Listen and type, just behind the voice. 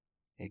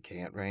It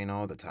can't rain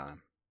all the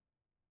time.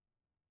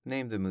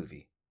 Name the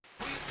movie.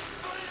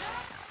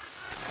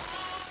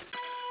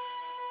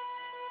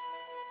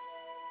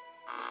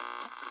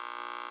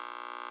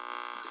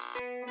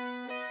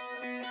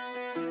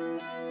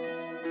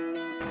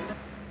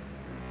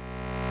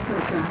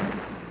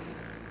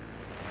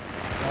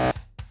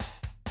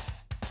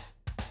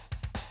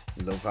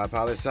 Lo-Fi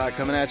Poli-Sci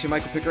coming at you.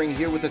 Michael Pickering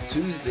here with a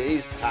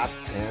Tuesday's Top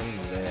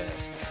 10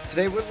 list.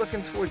 Today we're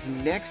looking towards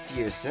next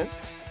year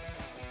since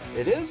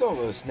it is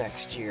almost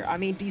next year. I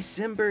mean,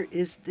 December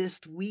is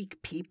this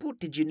week, people.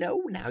 Did you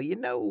know? Now you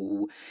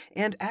know.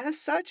 And as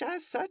such,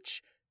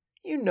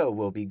 you know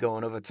we'll be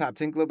going over top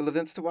 10 global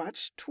events to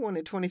watch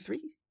 2023.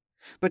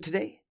 But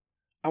today,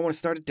 I want to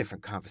start a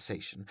different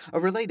conversation. A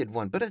related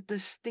one, but a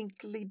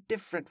distinctly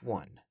different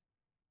one.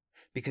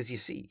 Because you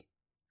see,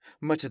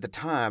 much of the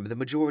time, the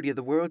majority of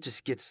the world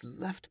just gets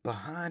left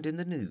behind in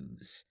the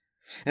news.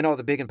 And all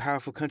the big and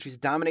powerful countries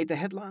dominate the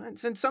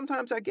headlines, and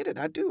sometimes I get it.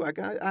 I do.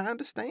 I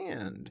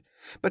understand.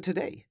 But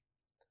today,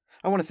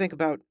 I want to think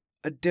about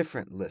a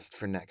different list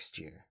for next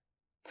year.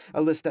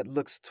 A list that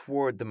looks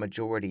toward the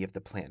majority of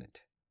the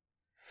planet.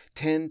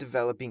 10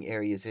 developing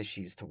areas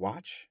issues to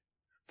watch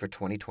for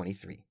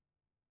 2023.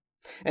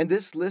 And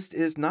this list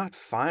is not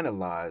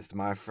finalized,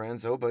 my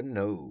friends. Oh, but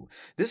no.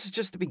 This is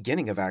just the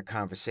beginning of our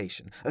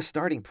conversation, a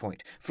starting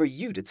point for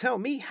you to tell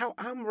me how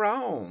I'm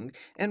wrong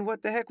and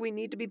what the heck we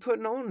need to be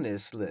putting on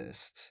this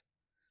list.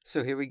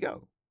 So here we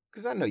go,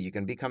 because I know you're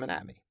going to be coming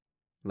at me.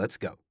 Let's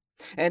go.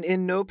 And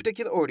in no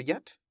particular order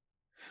yet,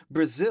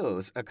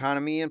 Brazil's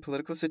economy and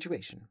political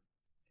situation,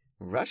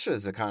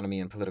 Russia's economy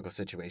and political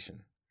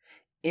situation,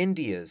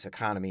 India's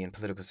economy and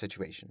political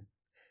situation,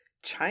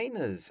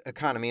 China's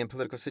economy and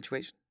political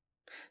situation,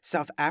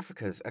 South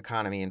Africa's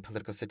economy and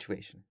political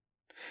situation,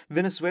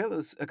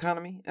 Venezuela's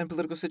economy and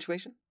political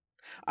situation,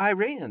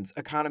 Iran's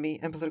economy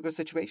and political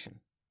situation,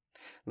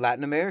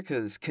 Latin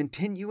America's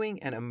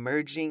continuing and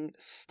emerging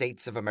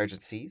states of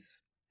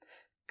emergencies,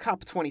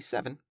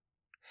 COP27,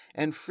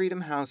 and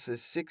Freedom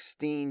House's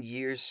 16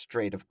 years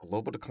straight of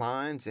global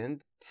declines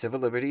in civil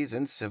liberties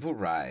and civil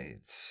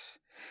rights.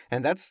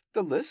 And that's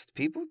the list,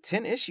 people.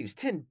 10 issues,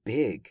 10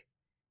 big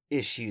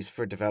issues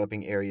for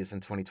developing areas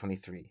in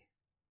 2023.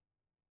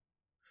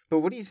 But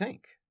what do you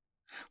think?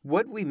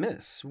 What we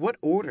miss? What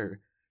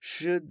order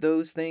should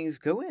those things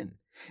go in?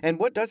 And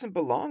what doesn't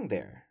belong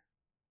there?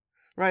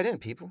 Write in,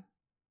 people.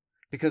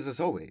 Because as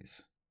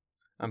always,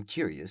 I'm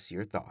curious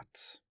your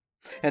thoughts.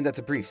 And that's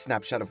a brief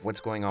snapshot of what's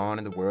going on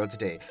in the world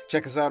today.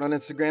 Check us out on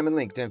Instagram and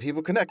LinkedIn.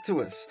 People, connect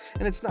to us.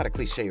 And it's not a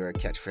cliche or a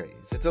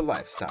catchphrase. It's a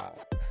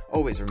lifestyle.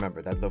 Always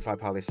remember that Lo-Fi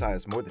Poli-Sci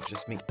is more than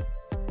just me.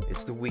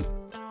 It's the we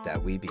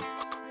that we be.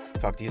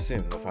 Talk to you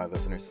soon, Lo-Fi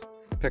listeners.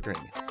 Pickering,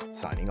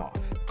 signing off.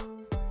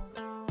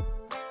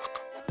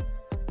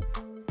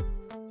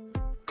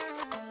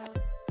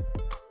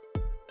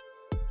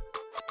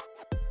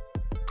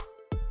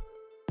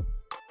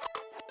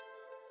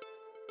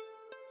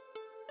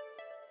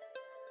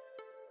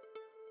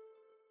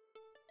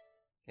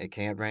 It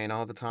can't rain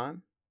all the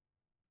time.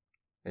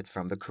 It's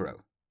from The Crow.